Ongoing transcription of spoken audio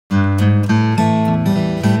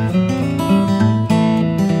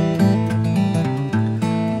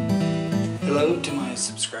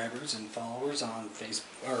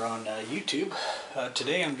YouTube.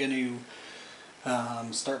 Today I'm going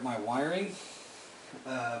to start my wiring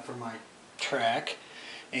for my track,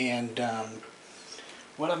 and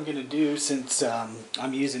what I'm going to do, since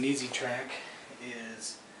I'm using EZ-Track,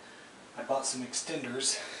 is I bought some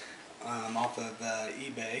extenders off of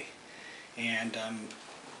eBay, and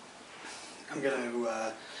I'm going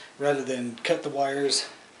to, rather than cut the wires,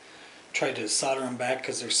 try to solder them back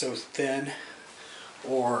because they're so thin,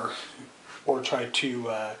 or try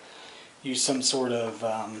to use some sort of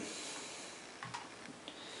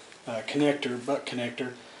butt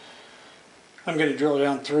connector. I'm going to drill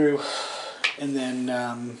down through and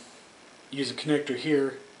then use a connector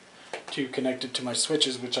here to connect it to my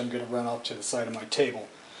switches, which I'm going to run off to the side of my table.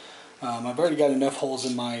 I've already got enough holes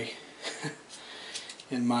in my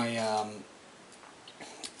in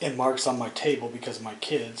marks on my table because of my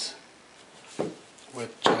kids,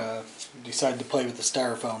 which decided to play with the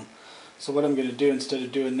styrofoam. So what I'm going to do, instead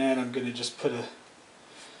of doing that, I'm going to just put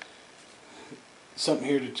something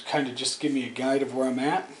here to kind of just give me a guide of where I'm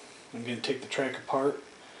at. I'm going to take the track apart,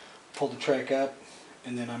 pull the track up,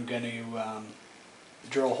 and then I'm going to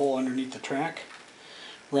drill a hole underneath the track,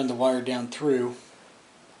 run the wire down through,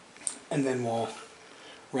 and then we'll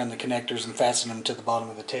run the connectors and fasten them to the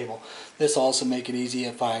bottom of the table. This will also make it easy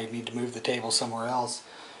if I need to move the table somewhere else.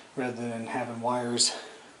 Rather than having wires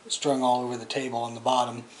strung all over the table on the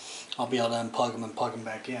bottom, I'll be able to unplug them and plug them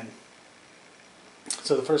back in.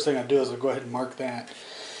 So the first thing I do is I'll go ahead and mark that,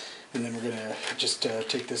 and then we're going to just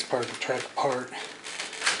take this part of the track apart.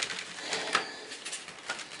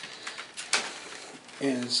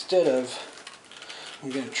 And instead of, I'm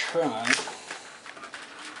going to try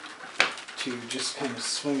to just kind of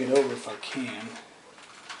swing it over if I can.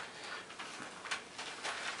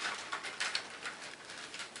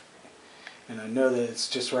 And I know that it's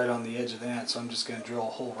just right on the edge of that, so I'm just going to drill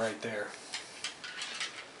a hole right there.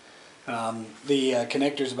 The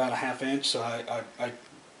connector is about a 1/2 inch, so I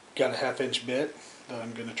got a 1/2 inch bit that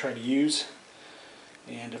I'm going to try to use.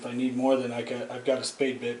 And if I need more, then I've got a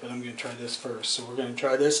spade bit, but I'm going to try this first. So we're going to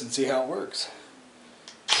try this and see how it works.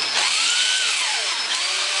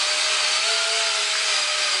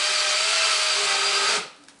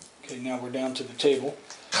 Okay, now we're down to the table.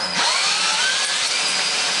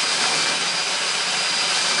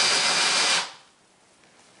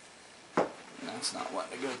 It's not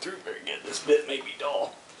wanting to go through very good. This bit may be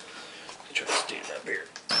dull. I'll try to stand up here.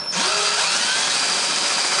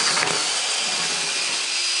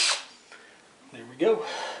 There we go.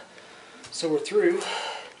 So we're through.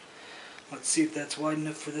 Let's see if that's wide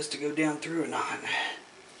enough for this to go down through or not.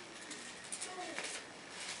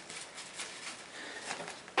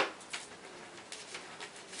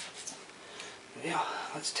 Yeah,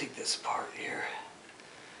 let's take this apart here.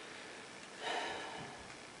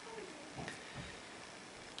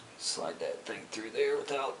 Slide that thing through there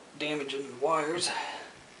without damaging the wires,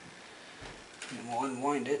 and we'll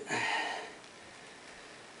unwind it.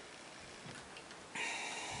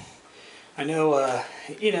 I know,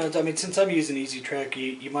 you know, I mean, since I'm using EZ-Track,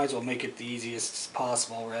 you might as well make it the easiest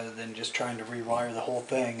possible rather than just trying to rewire the whole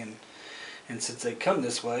thing. And since they come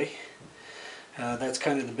this way, that's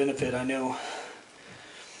kind of the benefit. I know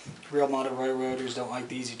real model railroaders don't like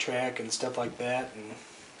the EZ-Track and stuff like that, and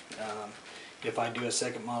if I do a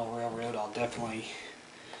second model railroad, I'll definitely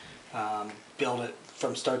build it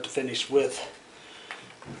from start to finish with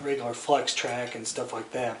regular flex track and stuff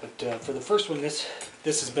like that. But for the first one, this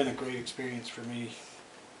has been a great experience for me.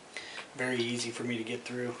 Very easy for me to get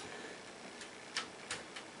through.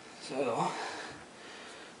 So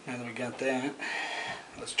now that we got that,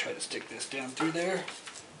 let's try to stick this down through there.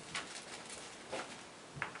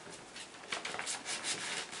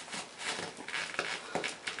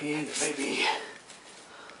 And maybe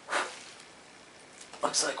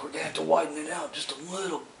looks like we're going to have to widen it out just a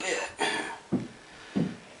little bit.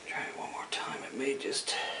 Try it one more time. It may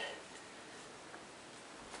just...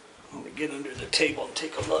 Let me get under the table and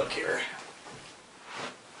take a look here.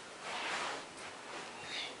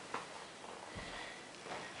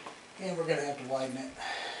 And we're going to have to widen it.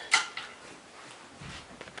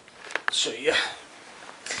 Show you.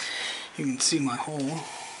 You can see my hole.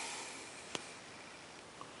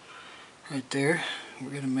 Right there.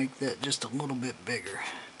 We're going to make that just a little bit bigger.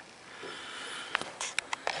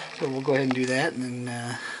 So we'll go ahead and do that, and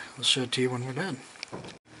then I'll show it to you when we're done.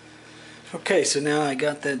 Okay, so now I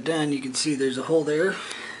got that done. You can see there's a hole there.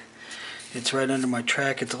 It's right under my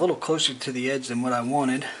track. It's a little closer to the edge than what I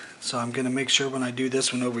wanted. So I'm going to make sure when I do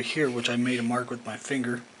this one over here, which I made a mark with my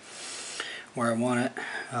finger where I want it,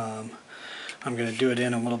 I'm going to do it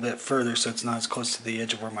in a little bit further so it's not as close to the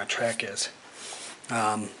edge of where my track is.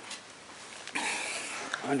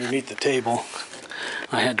 underneath the table.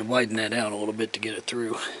 I had to widen that out a little bit to get it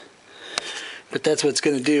through. But that's what it's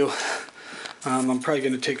going to do. I'm probably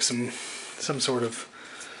going to take some sort of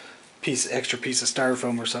extra piece of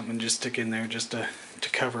styrofoam or something and just stick in there just to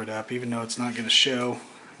cover it up, even though it's not going to show.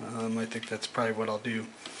 I think that's probably what I'll do.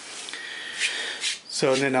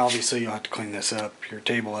 So, and then obviously you'll have to clean this up, your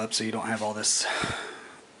table up, so you don't have all this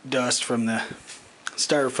dust from the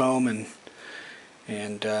styrofoam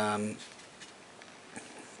and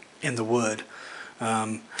in the wood.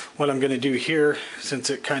 What I'm going to do here, since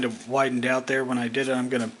it kind of widened out there when I did it, I'm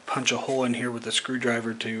going to punch a hole in here with a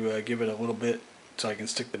screwdriver to give it a little bit so I can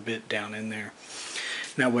stick the bit down in there.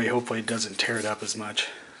 And that way hopefully it doesn't tear it up as much.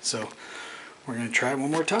 So we're going to try it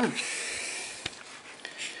one more time.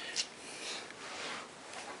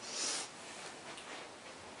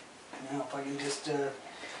 Now if I can just get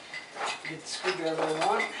the screwdriver I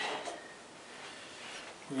want,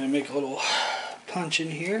 we're going to make a little punch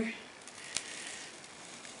in here.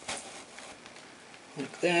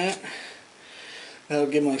 Like that. That'll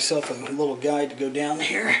give myself a little guide to go down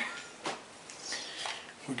here.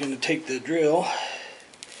 We're going to take the drill.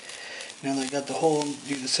 Now that I got the hole,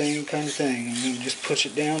 do the same kind of thing. I'm going to just push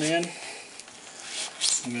it down in.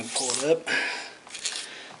 I'm going to pull it up.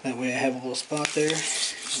 That way I have a little spot there.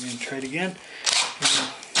 I'm going to try it again.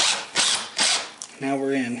 Now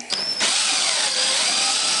we're in.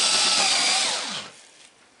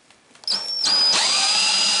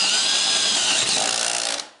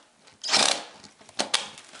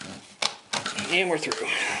 And we're through.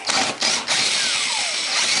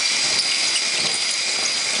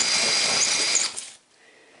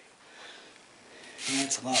 And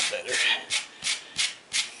that's a lot better.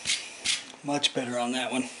 Much better on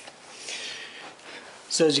that one.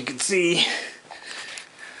 So as you can see,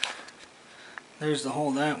 there's the hole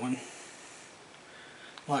in that one.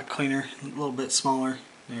 A lot cleaner, a little bit smaller.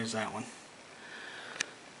 There's that one.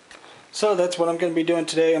 So that's what I'm going to be doing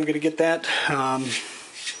today. I'm going to get that.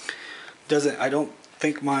 I don't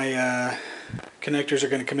think my connectors are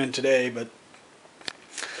going to come in today, but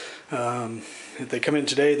if they come in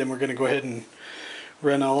today, then we're going to go ahead and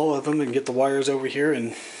run all of them and get the wires over here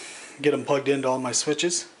and get them plugged into all my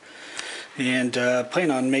switches, and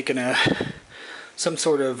plan on making some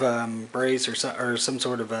sort of brace or some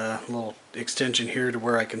sort of a little extension here to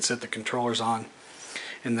where I can set the controllers on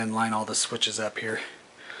and then line all the switches up here.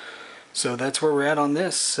 So that's where we're at on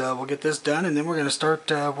this. We'll get this done, and then we're going to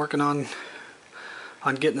start working on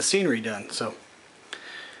getting the scenery done. So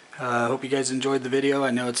I hope you guys enjoyed the video.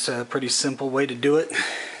 I know it's a pretty simple way to do it,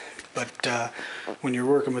 but when you're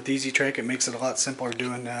working with EZ-Track, it makes it a lot simpler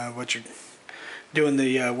doing the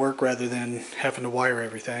work rather than having to wire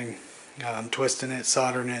everything, twisting it,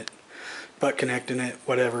 soldering it, butt connecting it,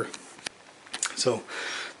 whatever. So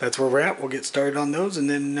that's where we're at. We'll get started on those, and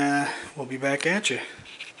then we'll be back at you.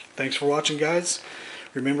 Thanks for watching, guys.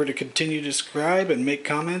 Remember to continue to subscribe and make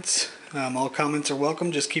comments. All comments are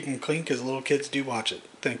welcome. Just keep them clean because little kids do watch it.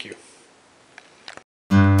 Thank you.